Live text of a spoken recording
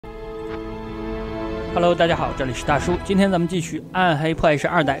Hello， 大家好，这里是大叔。今天咱们继续《暗黑破坏神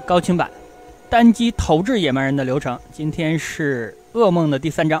2代》高清版单机投掷野蛮人的流程。今天是噩梦的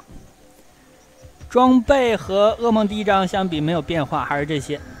第3章，装备和噩梦第1章相比没有变化，还是这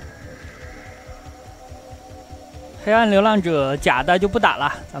些。黑暗流浪者假的就不打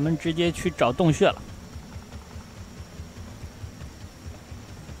了，咱们直接去找洞穴了。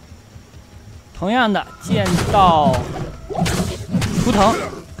同样的，见到图腾，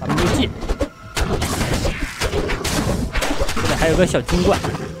咱们就进。这里还有个小金罐。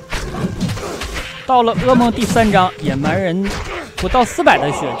到了噩梦第3章，野蛮人不到400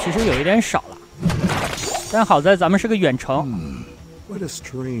的血，其实有一点少了。但好在咱们是个远程，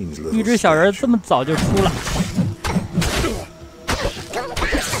预知小人这么早就出了。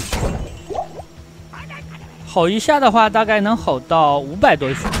吼一下的话，大概能吼到500多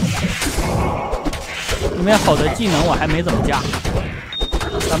血。因为吼的技能我还没怎么加，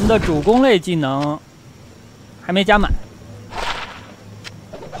咱们的主攻类技能还没加满。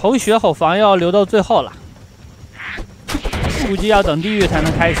吼血吼防要留到最后了，估计要等地狱才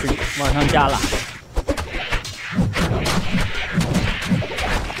能开始往上加了。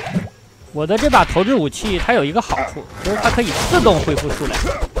我的这把投掷武器它有一个好处，就是它可以自动恢复数量。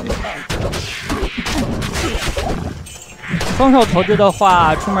双手投掷的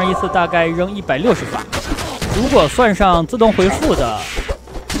话，出门一次大概扔160发，如果算上自动回复的，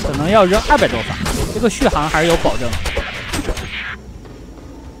可能要扔200多发，这个续航还是有保证的。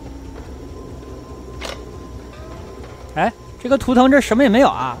哎，这个图腾这什么也没有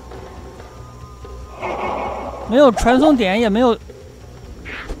啊，没有传送点，也没有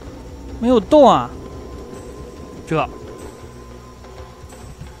洞啊，这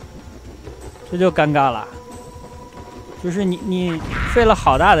就尴尬了。就是你费了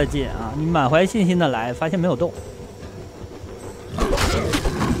好大的劲啊，你满怀信心的来，发现没有洞。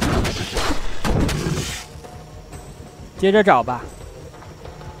接着找吧。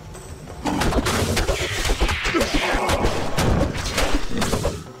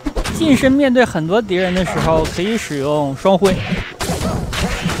近身面对很多敌人的时候，可以使用双挥。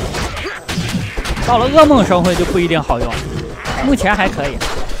到了噩梦双挥就不一定好用，目前还可以。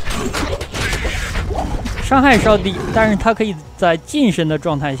伤害稍低，但是它可以在近身的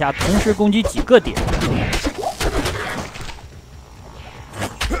状态下同时攻击几个敌人。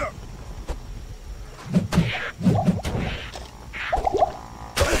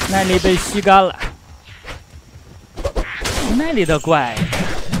耐力被吸干了，耐力的怪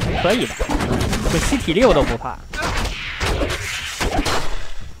可以吧？就吸体力我都不怕。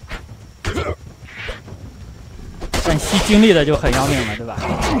但吸精力的就很要命了，对吧？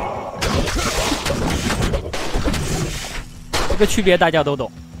这个区别大家都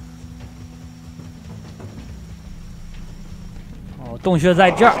懂。哦，洞穴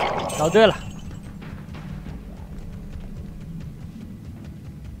在这儿，找对了。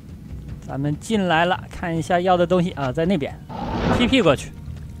咱们进来了，看一下要的东西啊，在那边 ，TP 过去。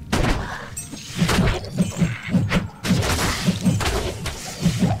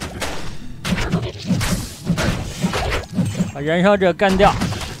把燃烧者干掉。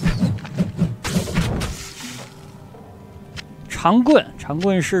长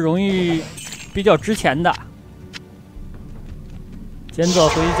棍是容易比较值钱的。捡走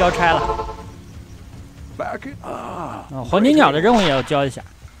回去交差了。黄金鸟的任务也要交一下。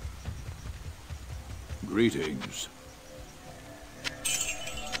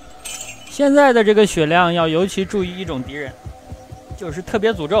现在的这个血量要尤其注意一种敌人，就是特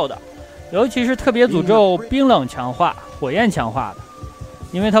别诅咒的，尤其是特别诅咒冰冷强化、火焰强化的。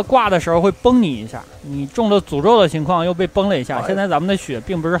因为它挂的时候会崩你一下，你中了诅咒的情况又被崩了一下。现在咱们的血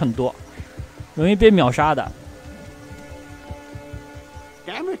并不是很多，容易被秒杀的。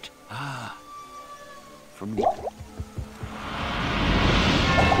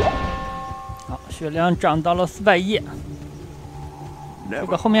好，血量涨到了410。这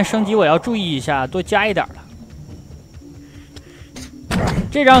个后面升级我要注意一下，多加一点了。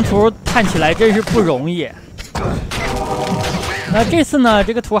这张图看起来真是不容易。那这次呢，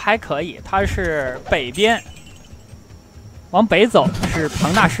这个图还可以，它是北边，往北走是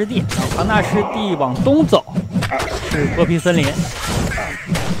庞大湿地，庞大湿地往东走是剥皮森林。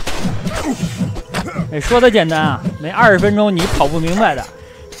哎，说的简单啊，没20分钟你跑不明白的。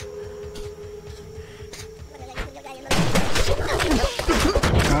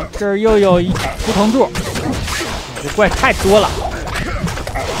这儿又有一图腾柱，这怪太多了。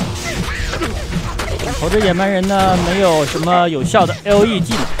投掷野蛮人呢，没有什么有效的 AOE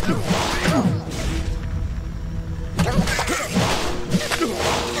技能。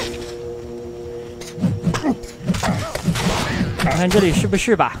看看这里是不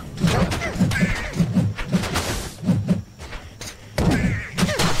是吧？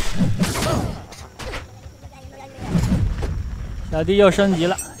小弟又升级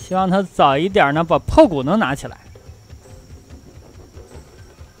了，希望他早一点呢把破鼓能拿起来。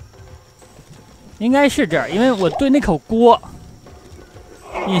应该是这儿，因为我对那口锅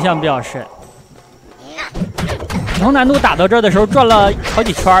印象比较深。普通难度打到这儿的时候转了好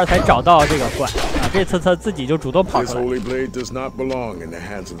几圈才找到这个怪啊，这次他自己就主动跑出来。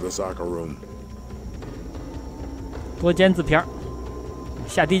多尖子瓶，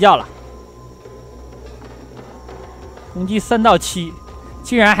下地窖了。攻击3到7，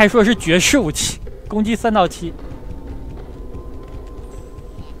竟然还说是绝世武器，攻击3到7。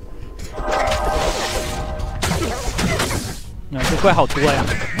这怪好多呀！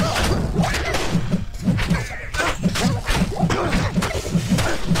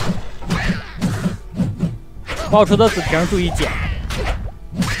爆出的紫瓶注意捡，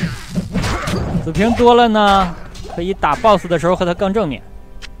紫瓶多了呢，可以打 BOSS 的时候和他刚正面。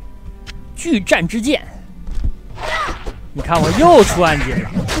巨战之剑，你看我又出暗金了，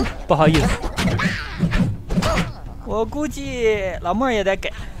不好意思，我估计老莫也得给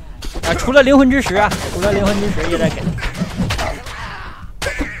啊，除了灵魂之石啊，除了灵魂之石也得给。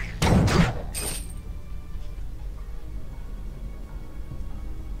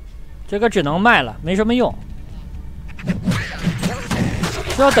这个只能卖了，没什么用。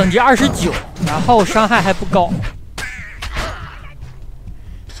需要等级29，然后伤害还不高。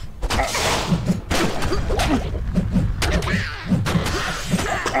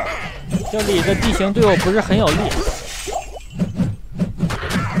这里的地形对我不是很有利。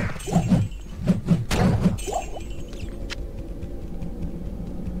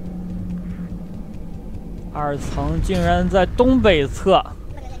2层竟然在东北侧。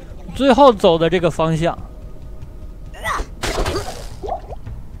最后走的这个方向，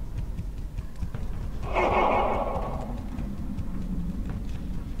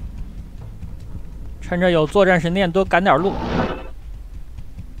趁着有作战神殿多赶点路。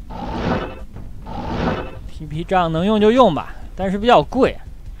TP 杖能用就用吧，但是比较贵。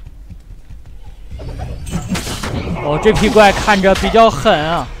哦，这批怪看着比较狠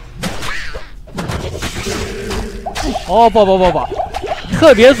啊！哦，不！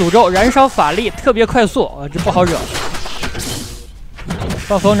特别诅咒，燃烧法力，特别快速，这不好惹。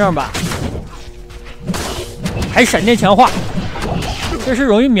放风筝吧，还闪电强化，这是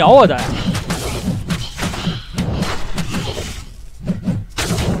容易秒我的呀。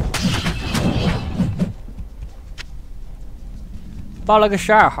报了个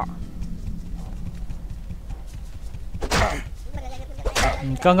12号。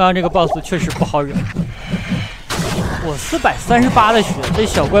刚刚这个 BOSS 确实不好惹。我438的血，这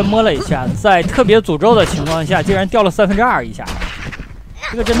小怪摸了一下，在特别诅咒的情况下，竟然掉了2/3一下，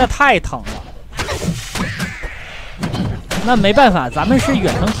这个真的太疼了。那没办法，咱们是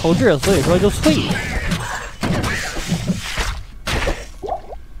远程投掷，所以说就脆一点。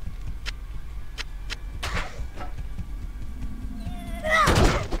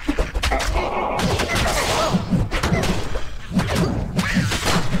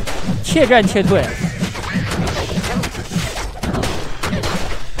怯战怯退。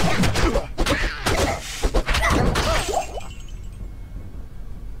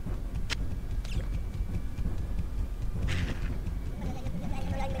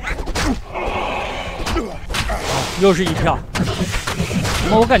又是一票，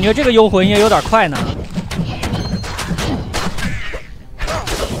我感觉这个幽魂也有点快呢。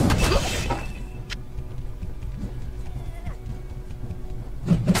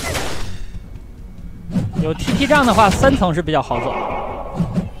有 TP 杖的话，3层是比较好走，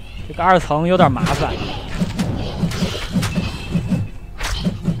这个2层有点麻烦。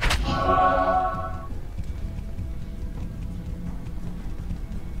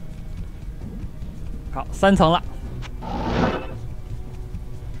好，3层了。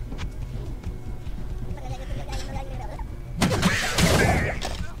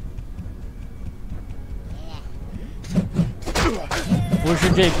不是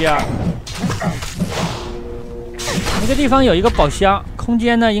这边，那个地方有一个宝箱，空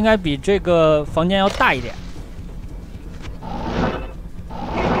间呢应该比这个房间要大一点。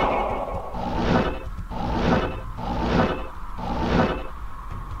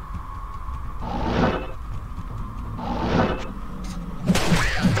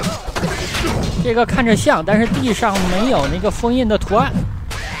这个看着像，但是地上没有那个封印的图案。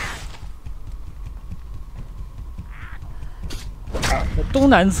东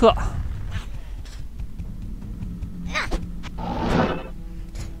南侧，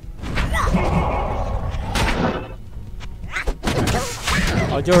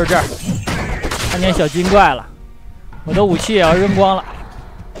哦，就是这儿，看见小金怪了，我的武器也要扔光了。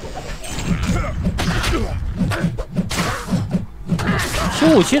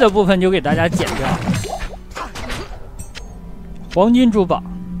出武器的部分就给大家剪掉了。黄金珠宝，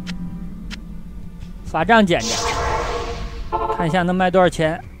法杖剪剪，看一下能卖多少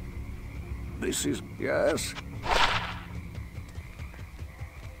钱。This is yes.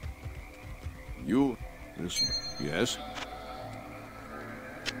 You listen. Yes.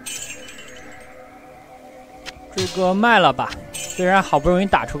 这个卖了吧，虽然好不容易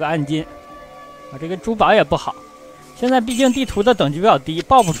打出个暗金，啊，这个珠宝也不好。现在毕竟地图的等级比较低，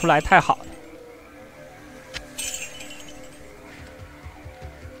爆不出来太好了。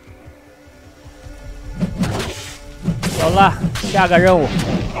走了，下个任务。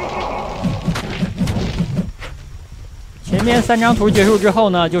前面3张图结束之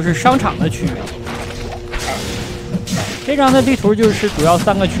后呢，就是商场的区域。这张的地图就是主要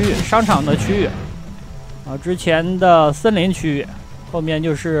3个区域：商场的区域，啊，之前的森林区域，后面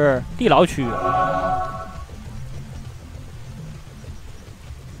就是地牢区域。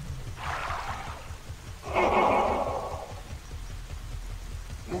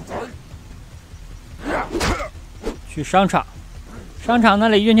去商场，商场那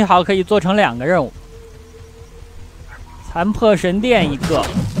里运气好可以做成2个任务。残破神殿1个，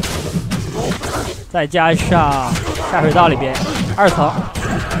再加上下水道里边2层。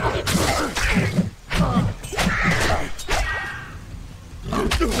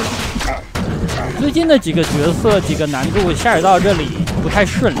最近的几个角色几个难度下水道这里不太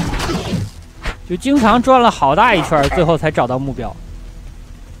顺利，就经常转了好大一圈，最后才找到目标。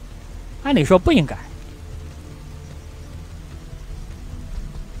按理说不应该。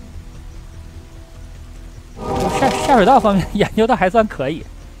下水道方面研究的还算可以，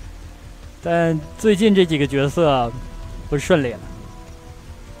但最近这几个角色不顺利了。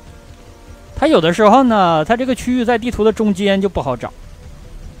他有的时候呢，他这个区域在地图的中间就不好找。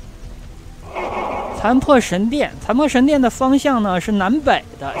残破神殿，残破神殿的方向呢是南北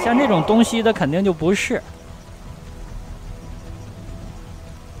的，像这种东西的肯定就不是。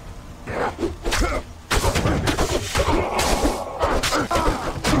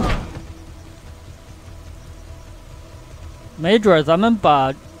没准咱们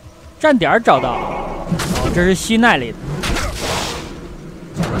把站点找到了。哦，这是吸那里的。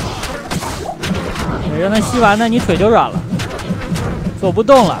你让它吸完呢，你腿就软了，走不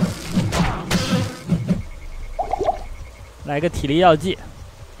动了。来个体力药剂。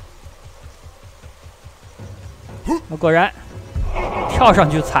果然跳上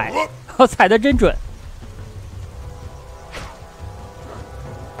去踩，踩得真准。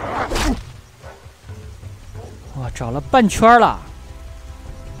哇，找了半圈了，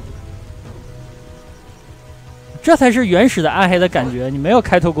这才是原始的暗黑的感觉。你没有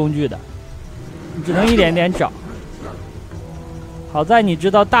开拓工具的，你只能一点点找。好在你知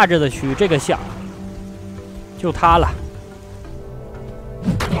道大致的区域，这个像，就它了。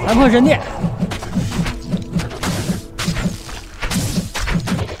残破神殿，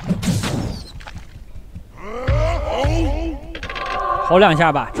吼2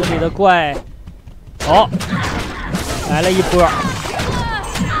下吧，这里的怪，哦。来了一波，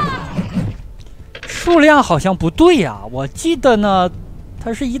数量好像不对呀，我记得呢，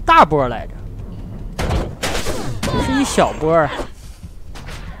它是一大波来着，这是一小波。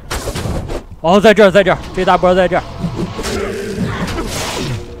哦，在这儿，这大波在这儿，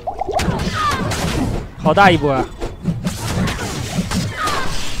好大一波。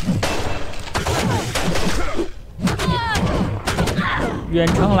远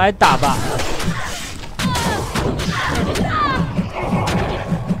程来打吧。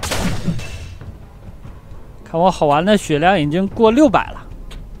看我吼完的血量已经过600了，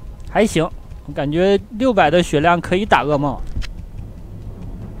还行，我感觉600的血量可以打噩梦。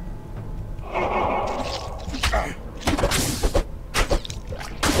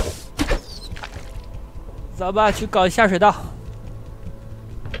走吧，去搞下水道。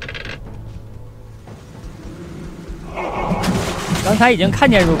刚才已经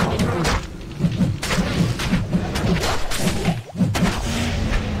看见入口。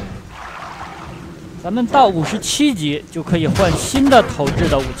咱们到57级就可以换新的投掷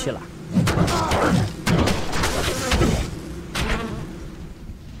的武器了。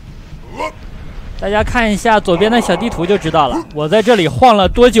大家看一下左边的小地图就知道了，我在这里晃了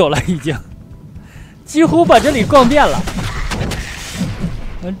多久了，已经几乎把这里逛遍了。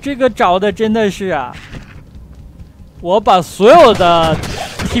这个找的真的是啊，我把所有的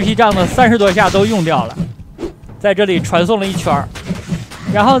TP 杖的30多下都用掉了，在这里传送了一圈，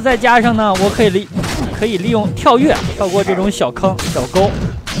然后再加上呢，我可以利用跳跃跳过这种小坑小沟，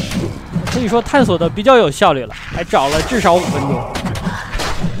可以说探索的比较有效率了，还找了至少5分钟。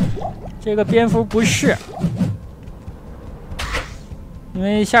这个蝙蝠不是，因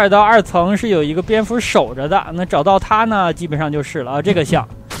为下水道2层是有一个蝙蝠守着的，那找到它呢，基本上就是了啊。这个像，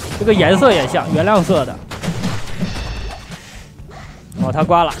这个颜色也像，原亮色的。哦，它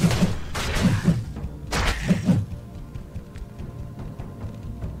挂了。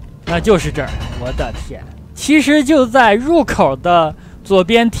那就是这儿，我的天！其实就在入口的左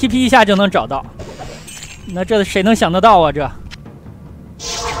边 TP 一下就能找到。那这谁能想得到啊？这。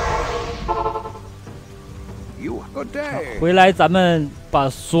回来咱们把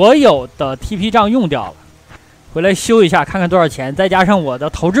所有的 TP 杖用掉了，回来修一下，看看多少钱，再加上我的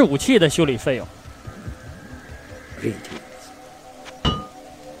投掷武器的修理费用。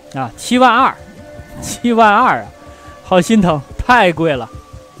啊，72000，72000啊，好心疼，太贵了。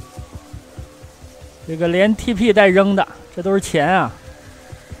这个连 TP 带扔的，这都是钱啊！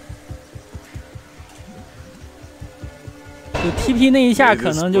就 TP 那一下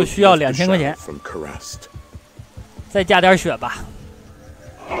可能就需要2000块钱，再加点血吧。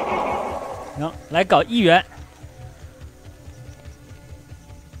行，来搞1元，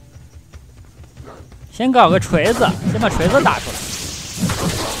先搞个锤子，先把锤子打出来。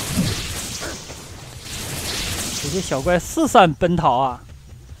这些小怪四散奔逃啊！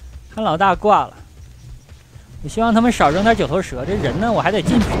看老大挂了。我希望他们少扔点九头蛇，这人呢我还得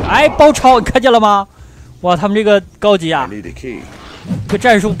进去。哎，包抄，你看见了吗？哇，他们这个高级啊，这个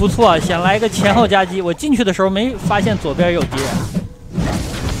战术不错，想来个前后夹击。我进去的时候没发现左边有敌人。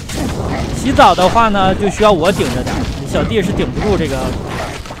洗澡的话呢，就需要我顶着点，小弟是顶不住这个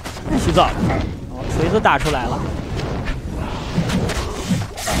洗澡的。哦，锤子打出来了。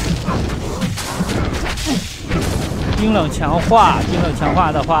冰冷强化，冰冷强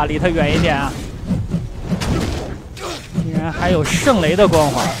化的话，离他远一点啊。竟然还有圣雷的光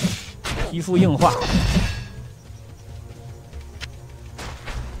环，皮肤硬化，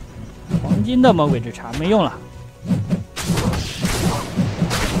黄金的魔鬼之叉没用了。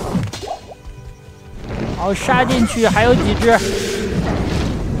好，杀进去，还有几只。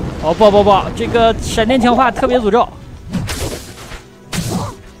哦不，这个闪电强化特别诅咒。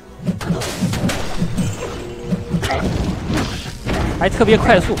还特别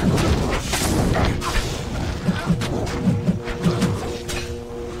快速，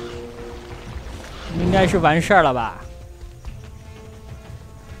应该是完事儿了吧？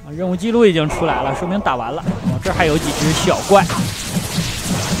啊，任务记录已经出来了，说明打完了。哦，这还有几只小怪。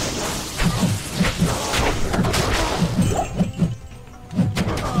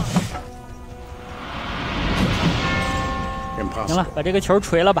行了，把这个球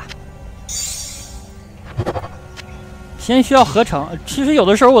锤了吧。先需要合成，其实有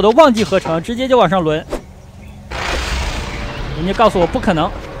的时候我都忘记合成，直接就往上抡。人家告诉我不可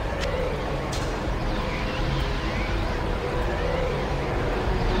能。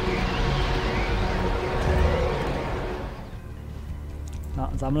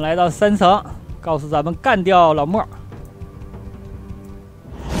好，咱们来到3层，告诉咱们干掉老莫。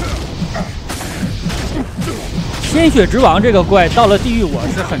鲜血之王这个怪到了地狱我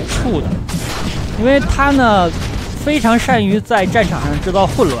是很怵的，因为他呢非常善于在战场上制造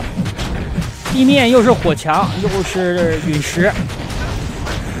混乱，地面又是火墙又是陨石，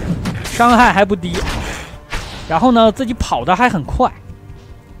伤害还不低，然后呢自己跑得还很快。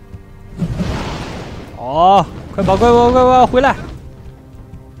哦，快跑回来！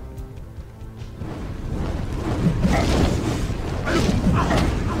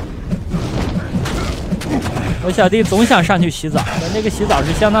我小弟总想上去洗澡，但这个洗澡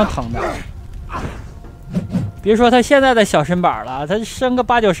是相当疼的。别说他现在的小身板了，他升个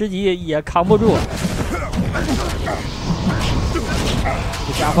8、90级也扛不住。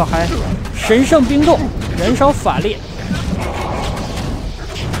这家伙还神圣冰冻，燃烧法力。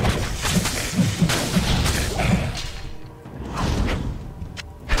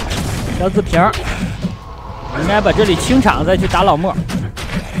小紫瓶，应该把这里清场，再去打老莫。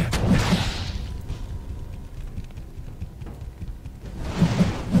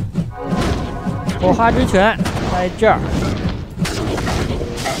火花之拳在这儿，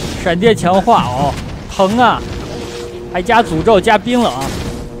闪电强化哦，疼啊！还加诅咒加冰冷。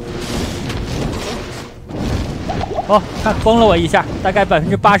哦，看崩了我一下，大概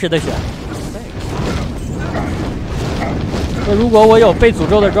80%的血。这如果我有被诅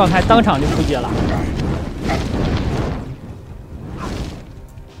咒的状态，当场就扑街了。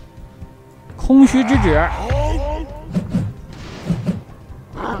空虚之指。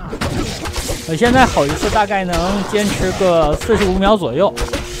我现在吼一次大概能坚持个45秒左右，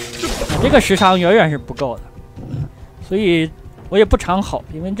这个时长远远是不够的，所以我也不常吼，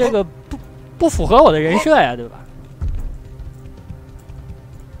因为这个不符合我的人设呀，对吧？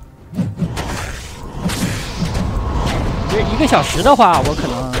这1个小时的话，我可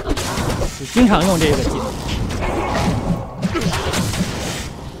能是经常用这个技能。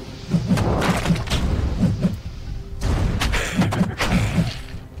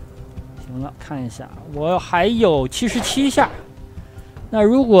行了，看一下，我还有77下。那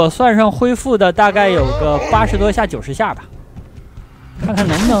如果算上恢复的，大概有个80多下、90下吧，看看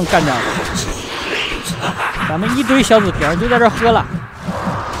能不能干掉他。咱们一堆小紫瓶就在这喝了。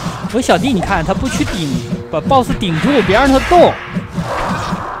我小弟，你看他不去顶，把 BOSS 顶住，别让他动。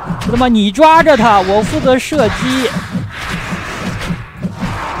知道吗？你抓着他，我负责射击。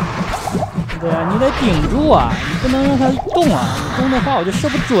对啊，你得顶住啊，你不能让他动啊，你动的话我就射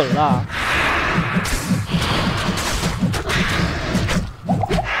不准了。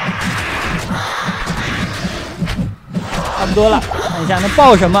差不多了，看一下能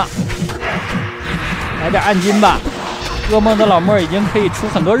爆什么，来点暗金吧。噩梦的老莫已经可以出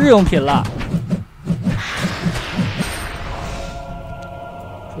很多日用品了。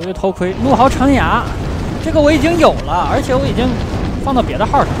出一个头盔，怒嚎长牙，这个我已经有了，而且我已经放到别的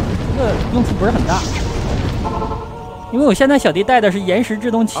号上了，这个用处不是很大。因为我现在小弟带的是岩石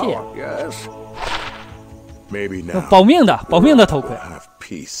制动器，保命的头盔，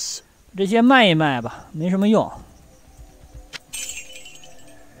这些卖一卖吧，没什么用。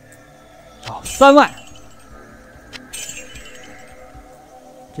3万，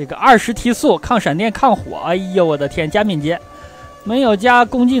这个20提速，抗闪电，抗火，哎呦我的天，加敏捷，没有加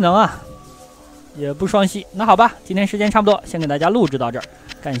攻技能啊，也不双吸。那好吧，今天时间差不多，先给大家录制到这儿，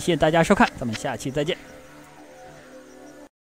感谢大家收看，咱们下期再见。